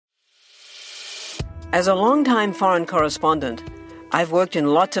As a longtime foreign correspondent, I've worked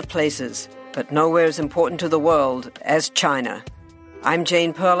in lots of places, but nowhere as important to the world as China. I'm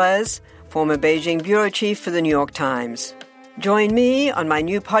Jane Perlez, former Beijing bureau chief for the New York Times. Join me on my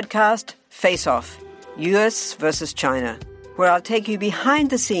new podcast, Face Off, US versus China, where I'll take you behind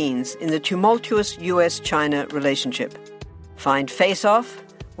the scenes in the tumultuous US-China relationship. Find Face Off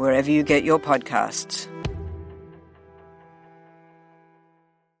wherever you get your podcasts.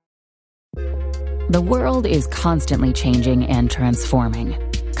 The world is constantly changing and transforming.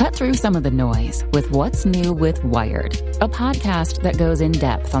 Cut through some of the noise with What's New with Wired, a podcast that goes in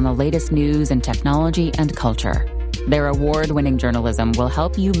depth on the latest news and technology and culture. Their award-winning journalism will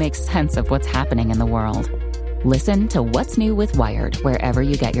help you make sense of what's happening in the world. Listen to What's New with Wired wherever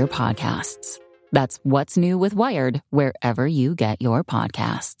you get your podcasts. That's What's New with Wired wherever you get your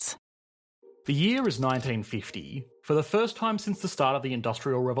podcasts. The year is 1950. For the first time since the start of the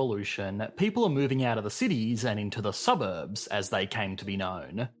Industrial Revolution, people are moving out of the cities and into the suburbs, as they came to be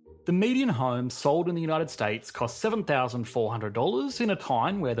known. The median home sold in the United States cost $7,400 in a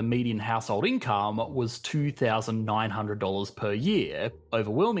time where the median household income was $2,900 per year,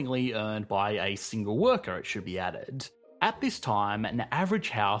 overwhelmingly earned by a single worker, it should be added. At this time, an average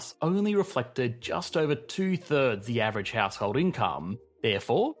house only reflected just over two-thirds the average household income.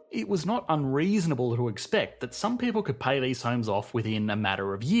 Therefore, it was not unreasonable to expect that some people could pay these homes off within a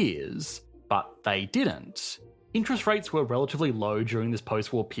matter of years. But they didn't. Interest rates were relatively low during this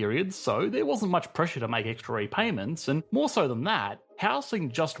post-war period, so there wasn't much pressure to make extra repayments, and more so than that,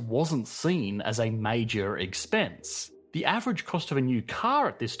 housing just wasn't seen as a major expense. The average cost of a new car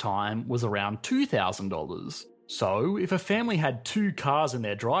at this time was around $2,000. So, if a family had two cars in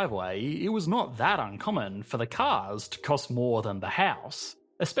their driveway, it was not that uncommon for the cars to cost more than the house,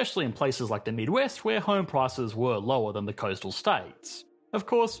 especially in places like the Midwest where home prices were lower than the coastal states. Of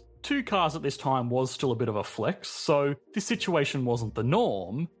course, two cars at this time was still a bit of a flex, so this situation wasn't the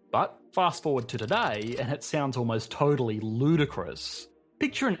norm, but fast forward to today and it sounds almost totally ludicrous.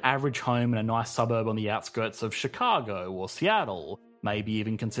 Picture an average home in a nice suburb on the outskirts of Chicago or Seattle. Maybe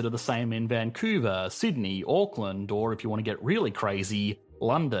even consider the same in Vancouver, Sydney, Auckland, or if you want to get really crazy,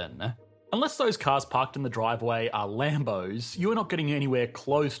 London. Unless those cars parked in the driveway are Lambos, you're not getting anywhere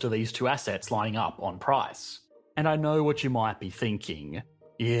close to these two assets lining up on price. And I know what you might be thinking.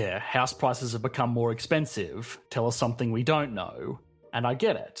 Yeah, house prices have become more expensive. Tell us something we don't know. And I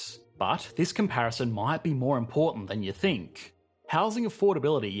get it. But this comparison might be more important than you think. Housing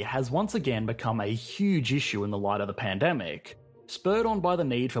affordability has once again become a huge issue in the light of the pandemic. Spurred on by the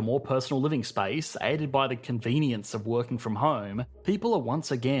need for more personal living space, aided by the convenience of working from home, people are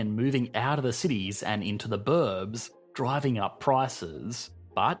once again moving out of the cities and into the burbs, driving up prices.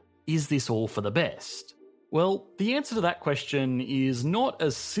 But is this all for the best? Well, the answer to that question is not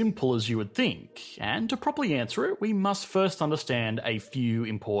as simple as you would think, and to properly answer it, we must first understand a few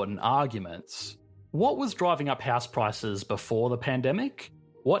important arguments. What was driving up house prices before the pandemic?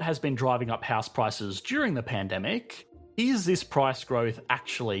 What has been driving up house prices during the pandemic? Is this price growth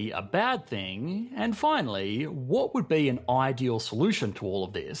actually a bad thing? And finally, what would be an ideal solution to all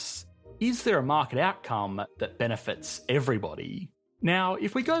of this? Is there a market outcome that benefits everybody? Now,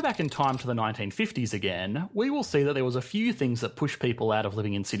 if we go back in time to the 1950s again, we will see that there was a few things that pushed people out of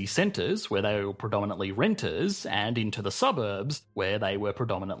living in city centres, where they were predominantly renters, and into the suburbs, where they were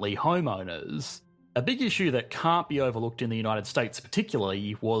predominantly homeowners. A big issue that can't be overlooked in the United States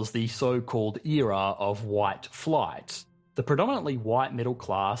particularly was the so-called era of white flight. The predominantly white middle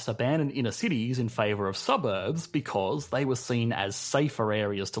class abandoned inner cities in favour of suburbs because they were seen as safer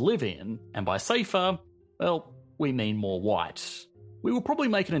areas to live in, and by safer, well, we mean more white. We will probably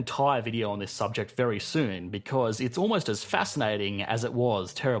make an entire video on this subject very soon because it's almost as fascinating as it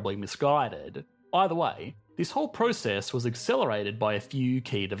was terribly misguided. Either way, this whole process was accelerated by a few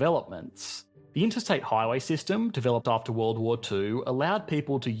key developments. The interstate highway system, developed after World War II, allowed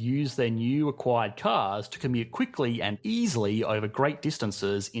people to use their new acquired cars to commute quickly and easily over great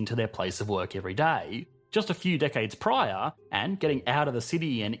distances into their place of work every day. Just a few decades prior, and getting out of the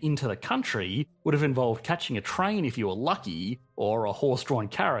city and into the country would have involved catching a train if you were lucky, or a horse-drawn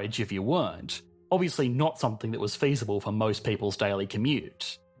carriage if you weren't. Obviously not something that was feasible for most people's daily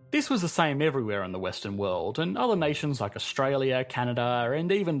commute. This was the same everywhere in the Western world, and other nations like Australia, Canada, and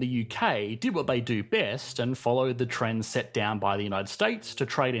even the UK did what they do best and followed the trends set down by the United States to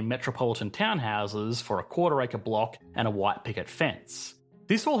trade in metropolitan townhouses for a quarter-acre block and a white picket fence.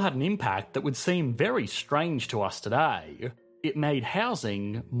 This all had an impact that would seem very strange to us today. It made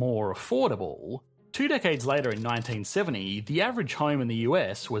housing more affordable. 2 decades later in 1970, the average home in the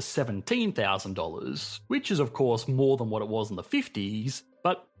US was $17,000, which is of course more than what it was in the 50s,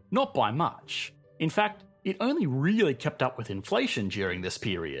 but not by much. In fact, it only really kept up with inflation during this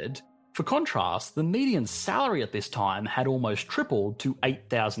period. For contrast, the median salary at this time had almost tripled to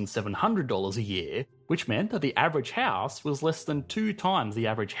 $8,700 a year, which meant that the average house was less than 2 times the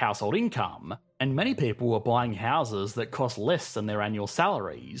average household income, and many people were buying houses that cost less than their annual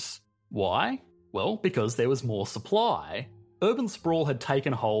salaries. Why? Well, because there was more supply. Urban sprawl had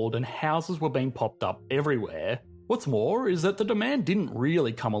taken hold and houses were being popped up everywhere. What's more is that the demand didn't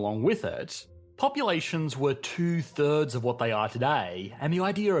really come along with it. Populations were 2/3 of what they are today, and the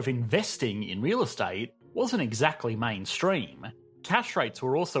idea of investing in real estate wasn't exactly mainstream. Cash rates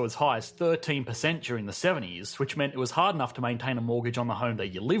were also as high as 13% during the 70s, which meant it was hard enough to maintain a mortgage on the home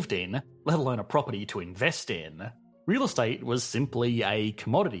that you lived in, let alone a property to invest in. Real estate was simply a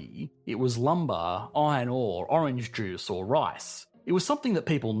commodity. It was lumber, iron ore, orange juice, or rice. It was something that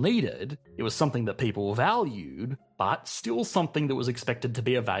people needed, it was something that people valued, but still something that was expected to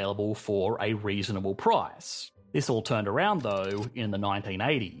be available for a reasonable price. This all turned around though in the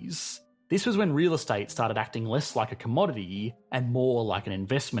 1980s. This was when real estate started acting less like a commodity and more like an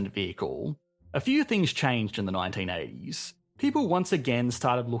investment vehicle. A few things changed in the 1980s. People once again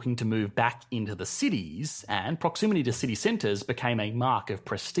started looking to move back into the cities, and proximity to city centres became a mark of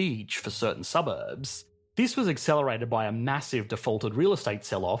prestige for certain suburbs. This was accelerated by a massive defaulted real estate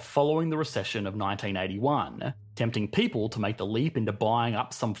sell-off following the recession of 1981, tempting people to make the leap into buying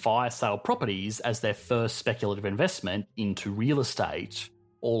up some fire sale properties as their first speculative investment into real estate.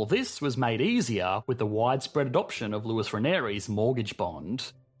 All of this was made easier with the widespread adoption of Louis Ranieri's mortgage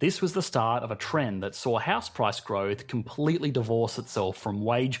bond. This was the start of a trend that saw house price growth completely divorce itself from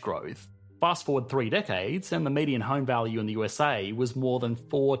wage growth. Fast forward 3 decades, and the median home value in the USA was more than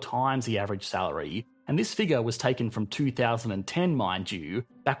 4 times the average salary, and this figure was taken from 2010, mind you,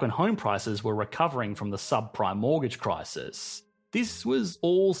 back when home prices were recovering from the subprime mortgage crisis. This was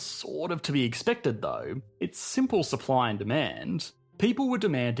all sort of to be expected though. It's simple supply and demand. People were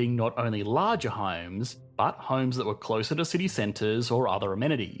demanding not only larger homes, but homes that were closer to city centres or other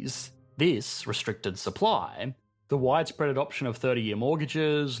amenities. This restricted supply. The widespread adoption of 30-year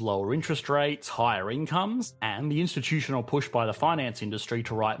mortgages, lower interest rates, higher incomes, and the institutional push by the finance industry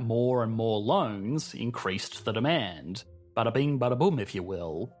to write more and more loans increased the demand. Bada bing, bada boom, if you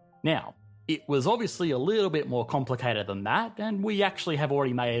will. Now, it was obviously a little bit more complicated than that, and we actually have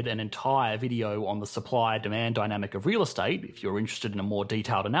already made an entire video on the supply-demand dynamic of real estate if you're interested in a more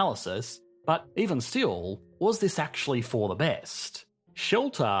detailed analysis, but even still, was this actually for the best?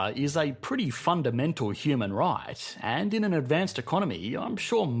 Shelter is a pretty fundamental human right, and in an advanced economy, I'm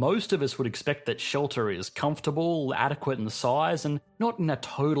sure most of us would expect that shelter is comfortable, adequate in size, and not in a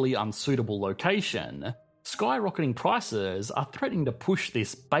totally unsuitable location. Skyrocketing prices are threatening to push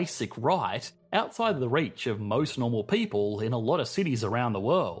this basic right outside the reach of most normal people in a lot of cities around the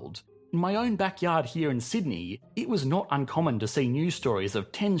world. In my own backyard here in Sydney, it was not uncommon to see news stories of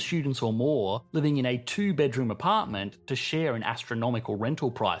 10 students or more living in a 2-bedroom apartment to share in astronomical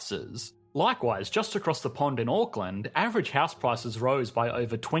rental prices. Likewise, just across the pond in Auckland, average house prices rose by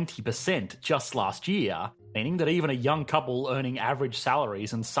over 20% just last year, meaning that even a young couple earning average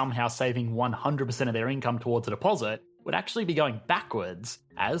salaries and somehow saving 100% of their income towards a deposit would actually be going backwards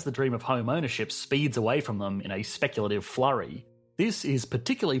as the dream of home ownership speeds away from them in a speculative flurry. This is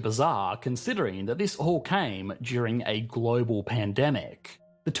particularly bizarre considering that this all came during a global pandemic.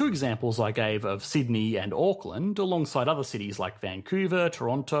 The 2 examples I gave of Sydney and Auckland, alongside other cities like Vancouver,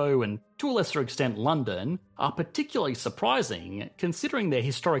 Toronto, and to a lesser extent London, are particularly surprising considering their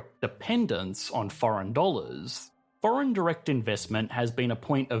historic dependence on foreign dollars. Foreign direct investment has been a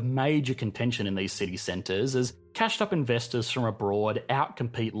point of major contention in these city centres as cashed-up investors from abroad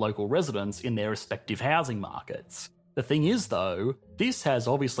outcompete local residents in their respective housing markets. The thing is though, this has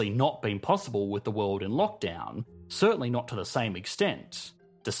obviously not been possible with the world in lockdown, certainly not to the same extent.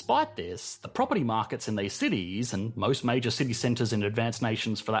 Despite this, the property markets in these cities, and most major city centres in advanced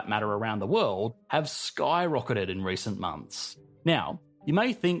nations for that matter around the world, have skyrocketed in recent months. Now, you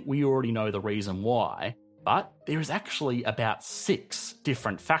may think we already know the reason why, but there is actually about 6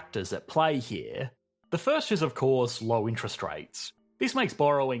 different factors at play here. The first is of course low interest rates. This makes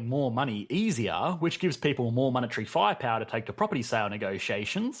borrowing more money easier, which gives people more monetary firepower to take to property sale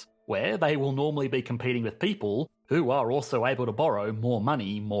negotiations, where they will normally be competing with people who are also able to borrow more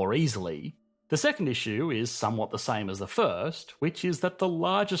money more easily. The second issue is somewhat the same as the first, which is that the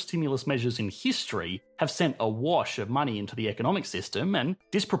largest stimulus measures in history have sent a wash of money into the economic system and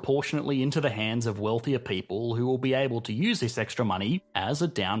disproportionately into the hands of wealthier people who will be able to use this extra money as a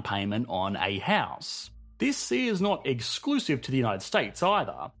down payment on a house. This is not exclusive to the United States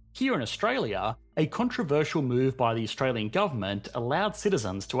either. Here in Australia, a controversial move by the Australian government allowed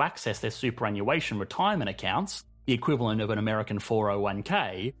citizens to access their superannuation retirement accounts, the equivalent of an American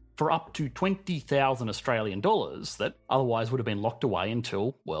 401k, for up to 20,000 Australian dollars that otherwise would have been locked away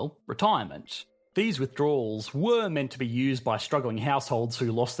until, well, retirement. These withdrawals were meant to be used by struggling households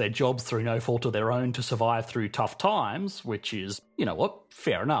who lost their jobs through no fault of their own to survive through tough times, which is, you know what,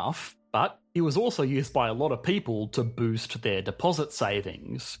 fair enough. But it was also used by a lot of people to boost their deposit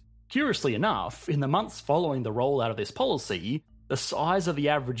savings. Curiously enough, in the months following the rollout of this policy, the size of the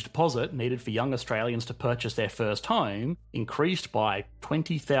average deposit needed for young Australians to purchase their first home increased by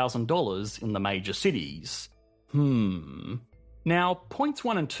 $20,000 in the major cities. Now, points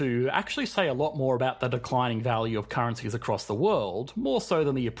 1 and 2 actually say a lot more about the declining value of currencies across the world, more so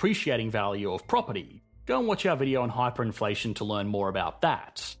than the appreciating value of property. Go and watch our video on hyperinflation to learn more about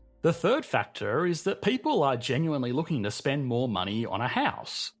that. The third factor is that people are genuinely looking to spend more money on a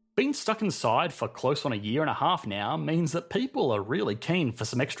house. Being stuck inside for close on a year and a half now means that people are really keen for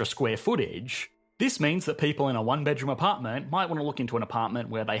some extra square footage. This means that people in a one-bedroom apartment might want to look into an apartment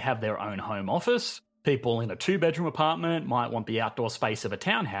where they have their own home office. People in a two-bedroom apartment might want the outdoor space of a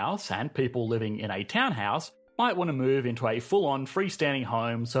townhouse, and people living in a townhouse might want to move into a full-on freestanding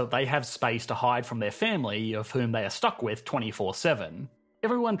home so that they have space to hide from their family of whom they are stuck with 24/7.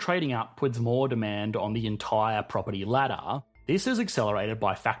 Everyone trading up puts more demand on the entire property ladder. This is accelerated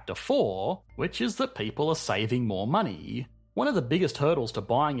by factor 4, which is that people are saving more money. One of the biggest hurdles to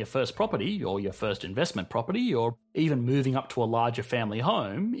buying your first property, or your first investment property, or even moving up to a larger family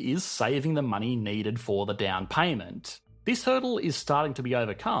home is saving the money needed for the down payment. This hurdle is starting to be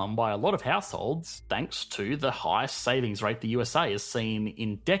overcome by a lot of households thanks to the highest savings rate the USA has seen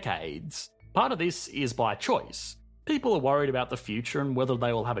in decades. Part of this is by choice. People are worried about the future and whether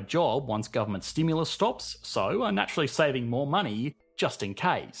they will have a job once government stimulus stops, so are naturally saving more money just in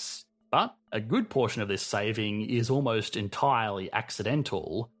case. But a good portion of this saving is almost entirely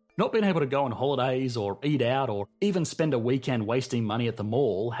accidental. Not being able to go on holidays or eat out or even spend a weekend wasting money at the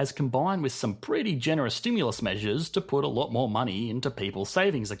mall has combined with some pretty generous stimulus measures to put a lot more money into people's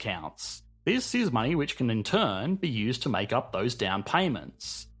savings accounts. This is money which can in turn be used to make up those down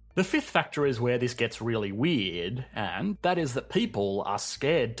payments. The fifth factor is where this gets really weird, and that is that people are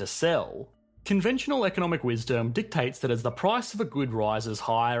scared to sell. Conventional economic wisdom dictates that as the price of a good rises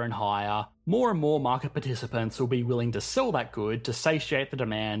higher and higher, more and more market participants will be willing to sell that good to satiate the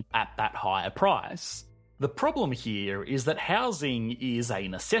demand at that higher price. The problem here is that housing is a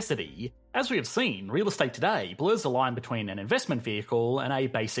necessity. As we have seen, real estate today blurs the line between an investment vehicle and a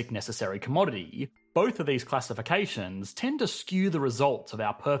basic necessary commodity. Both of these classifications tend to skew the results of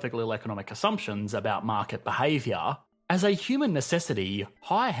our perfect little economic assumptions about market behaviour. As a human necessity,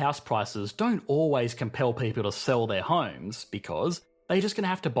 high house prices don't always compel people to sell their homes because they're just going to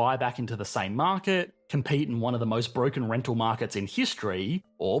have to buy back into the same market, compete in one of the most broken rental markets in history,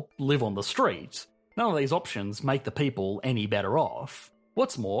 or live on the street. None of these options make the people any better off.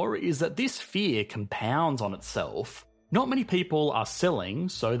 What's more is that this fear compounds on itself. Not many people are selling,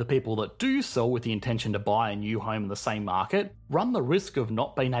 so the people that do sell with the intention to buy a new home in the same market run the risk of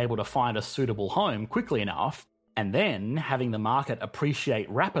not being able to find a suitable home quickly enough, and then having the market appreciate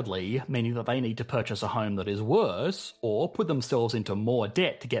rapidly, meaning that they need to purchase a home that is worse, or put themselves into more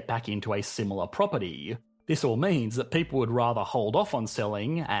debt to get back into a similar property. This all means that people would rather hold off on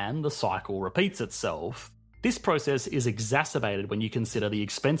selling, and the cycle repeats itself. This process is exacerbated when you consider the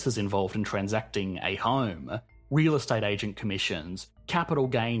expenses involved in transacting a home. Real estate agent commissions, capital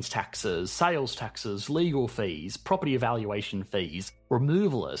gains taxes, sales taxes, legal fees, property evaluation fees,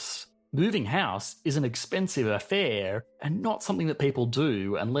 removalists. Moving house is an expensive affair and not something that people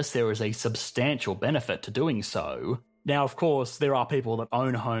do unless there is a substantial benefit to doing so. Now, of course, there are people that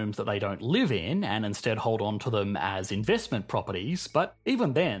own homes that they don't live in and instead hold on to them as investment properties, but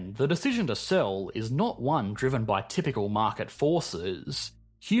even then, the decision to sell is not one driven by typical market forces.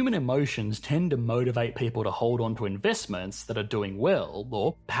 Human emotions tend to motivate people to hold on to investments that are doing well,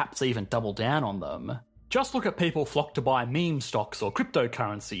 or perhaps even double down on them. Just look at people flock to buy meme stocks or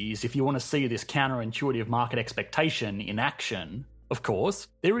cryptocurrencies if you want to see this counterintuitive market expectation in action. Of course,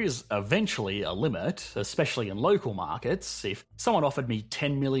 there is eventually a limit, especially in local markets. If someone offered me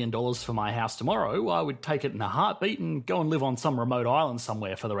 $10 million for my house tomorrow, I would take it in a heartbeat and go and live on some remote island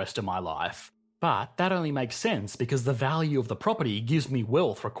somewhere for the rest of my life. But that only makes sense because the value of the property gives me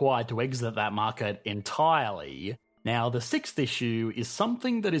wealth required to exit that market entirely. Now, the sixth issue is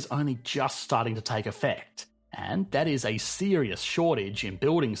something that is only just starting to take effect, and that is a serious shortage in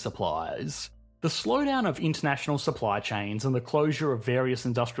building supplies. The slowdown of international supply chains and the closure of various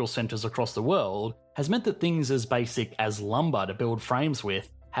industrial centres across the world has meant that things as basic as lumber to build frames with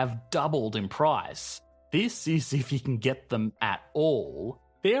have doubled in price. This is if you can get them at all.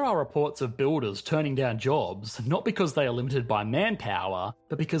 There are reports of builders turning down jobs, not because they are limited by manpower,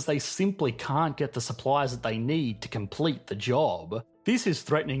 but because they simply can't get the supplies that they need to complete the job. This is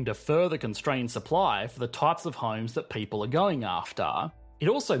threatening to further constrain supply for the types of homes that people are going after. It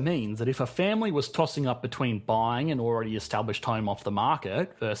also means that if a family was tossing up between buying an already established home off the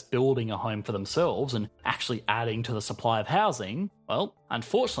market versus building a home for themselves and actually adding to the supply of housing, well,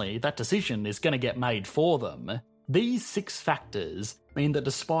 unfortunately, that decision is going to get made for them. These 6 factors mean that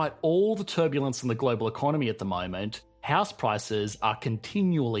despite all the turbulence in the global economy at the moment, house prices are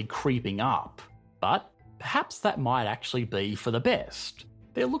continually creeping up. But perhaps that might actually be for the best.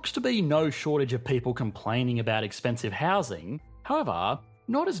 There looks to be no shortage of people complaining about expensive housing. However,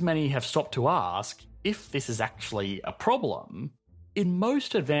 not as many have stopped to ask if this is actually a problem. In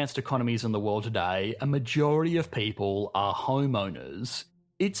most advanced economies in the world today, a majority of people are homeowners.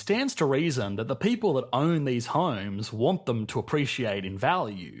 It stands to reason that the people that own these homes want them to appreciate in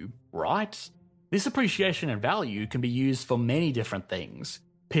value, right? This appreciation in value can be used for many different things.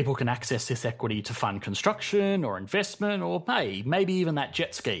 People can access this equity to fund construction or investment or maybe even that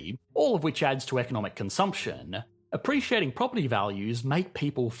jet ski, all of which adds to economic consumption. Appreciating property values make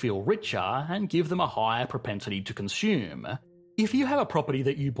people feel richer and give them a higher propensity to consume. If you have a property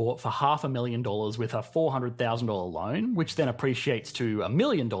that you bought for $500,000 with a $400,000 loan, which then appreciates to $1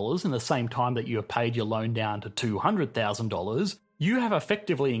 million in the same time that you have paid your loan down to $200,000, you have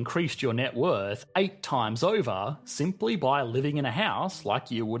effectively increased your net worth 8 times over simply by living in a house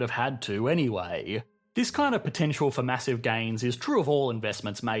like you would have had to anyway. This kind of potential for massive gains is true of all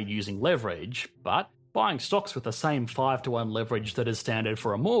investments made using leverage, but buying stocks with the same 5-to-1 leverage that is standard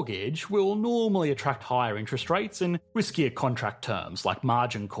for a mortgage will normally attract higher interest rates and riskier contract terms like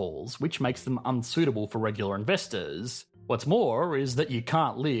margin calls, which makes them unsuitable for regular investors. What's more is that you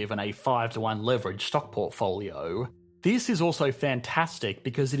can't live in a 5-to-1 leverage stock portfolio. This is also fantastic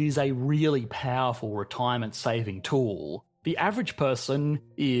because it is a really powerful retirement saving tool. The average person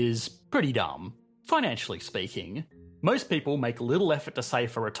is pretty dumb, financially speaking. Most people make little effort to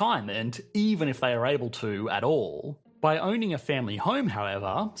save for retirement, even if they are able to at all. By owning a family home,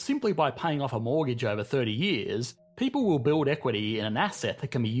 however, simply by paying off a mortgage over 30 years, people will build equity in an asset that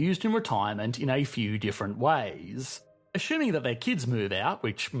can be used in retirement in a few different ways. Assuming that their kids move out,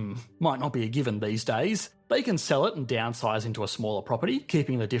 which might not be a given these days, they can sell it and downsize into a smaller property,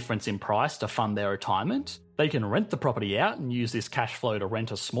 keeping the difference in price to fund their retirement. They can rent the property out and use this cash flow to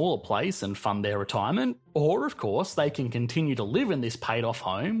rent a smaller place and fund their retirement. Or, of course, they can continue to live in this paid-off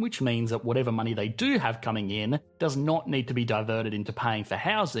home, which means that whatever money they do have coming in does not need to be diverted into paying for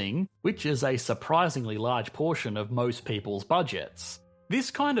housing, which is a surprisingly large portion of most people's budgets. This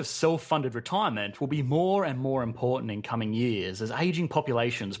kind of self-funded retirement will be more and more important in coming years as ageing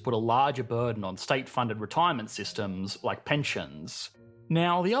populations put a larger burden on state-funded retirement systems like pensions.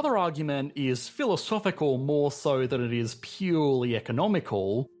 Now, the other argument is philosophical more so than it is purely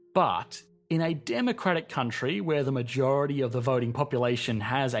economical, but in a democratic country where the majority of the voting population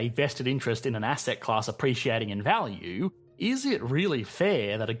has a vested interest in an asset class appreciating in value, is it really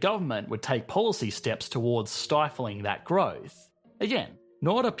fair that a government would take policy steps towards stifling that growth? Again,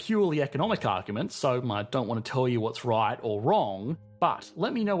 not a purely economic argument, so I don't want to tell you what's right or wrong, but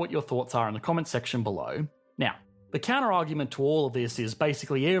let me know what your thoughts are in the comment section below. Now, the counter-argument to all of this is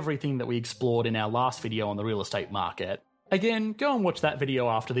basically everything that we explored in our last video on the real estate market. Again, go and watch that video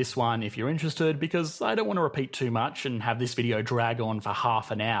after this one if you're interested, because I don't want to repeat too much and have this video drag on for half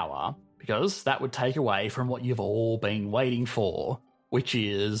an hour, because that would take away from what you've all been waiting for, which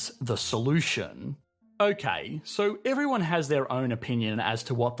is the solution. Okay, so everyone has their own opinion as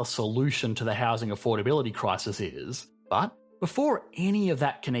to what the solution to the housing affordability crisis is, but before any of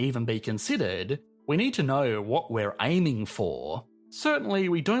that can even be considered, we need to know what we're aiming for. Certainly,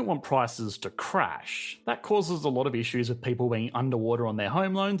 we don't want prices to crash. That causes a lot of issues with people being underwater on their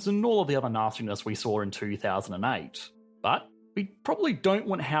home loans and all of the other nastiness we saw in 2008. But we probably don't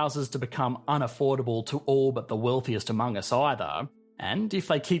want houses to become unaffordable to all but the wealthiest among us either. And if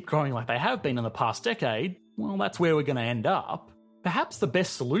they keep growing like they have been in the past decade, well, that's where we're going to end up. Perhaps the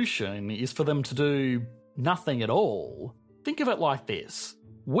best solution is for them to do nothing at all. Think of it like this.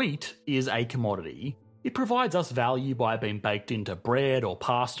 Wheat is a commodity. It provides us value by being baked into bread or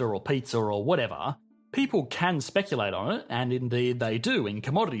pasta or pizza or whatever. People can speculate on it, and indeed they do in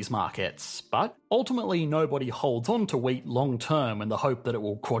commodities markets, but ultimately nobody holds on to wheat long term in the hope that it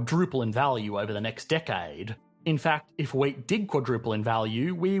will quadruple in value over the next decade. In fact, if wheat did quadruple in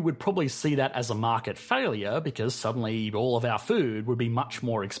value, we would probably see that as a market failure because suddenly all of our food would be much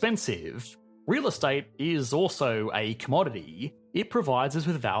more expensive. Real estate is also a commodity. It provides us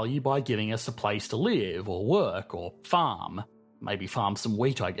with value by giving us a place to live or work or farm. Maybe farm some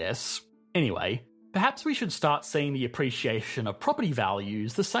wheat, I guess. Anyway, perhaps we should start seeing the appreciation of property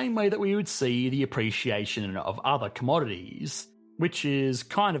values the same way that we would see the appreciation of other commodities, which is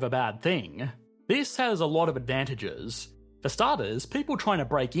kind of a bad thing. This has a lot of advantages. For starters, people trying to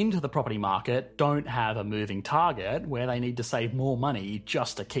break into the property market don't have a moving target where they need to save more money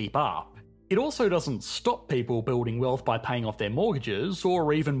just to keep up. It also doesn't stop people building wealth by paying off their mortgages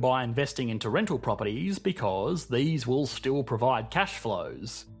or even by investing into rental properties because these will still provide cash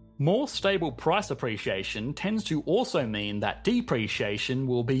flows. More stable price appreciation tends to also mean that depreciation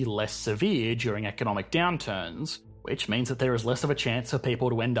will be less severe during economic downturns, which means that there is less of a chance for people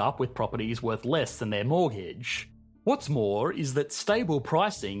to end up with properties worth less than their mortgage. What's more is that stable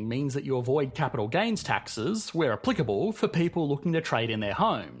pricing means that you avoid capital gains taxes, where applicable, for people looking to trade in their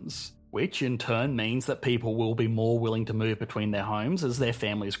homes, which in turn means that people will be more willing to move between their homes as their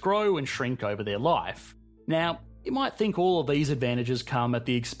families grow and shrink over their life. Now, you might think all of these advantages come at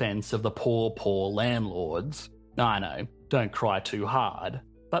the expense of the poor landlords. I know, don't cry too hard.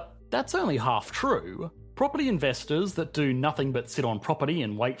 But that's only half true. Property investors that do nothing but sit on property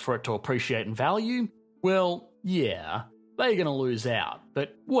and wait for it to appreciate in value, well, yeah, they're going to lose out,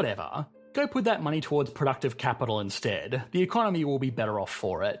 but whatever. Go put that money towards productive capital instead. The economy will be better off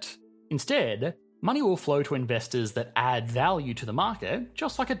for it. Instead, money will flow to investors that add value to the market,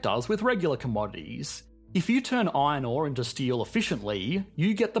 just like it does with regular commodities. If you turn iron ore into steel efficiently,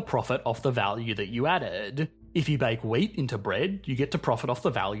 you get the profit off the value that you added. If you bake wheat into bread, you get to profit off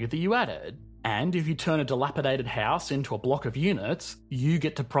the value that you added. And if you turn a dilapidated house into a block of units, you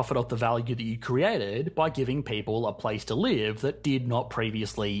get to profit off the value that you created by giving people a place to live that did not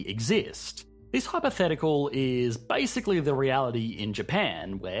previously exist. This hypothetical is basically the reality in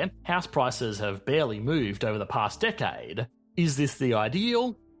Japan, where house prices have barely moved over the past decade. Is this the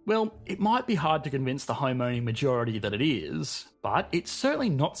ideal? Well, it might be hard to convince the home-owning majority that it is, but it's certainly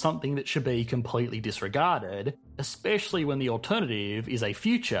not something that should be completely disregarded, especially when the alternative is a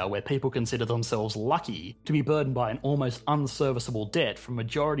future where people consider themselves lucky to be burdened by an almost unserviceable debt for a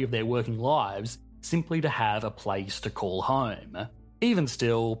majority of their working lives simply to have a place to call home. Even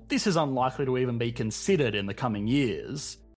still, this is unlikely to even be considered in the coming years.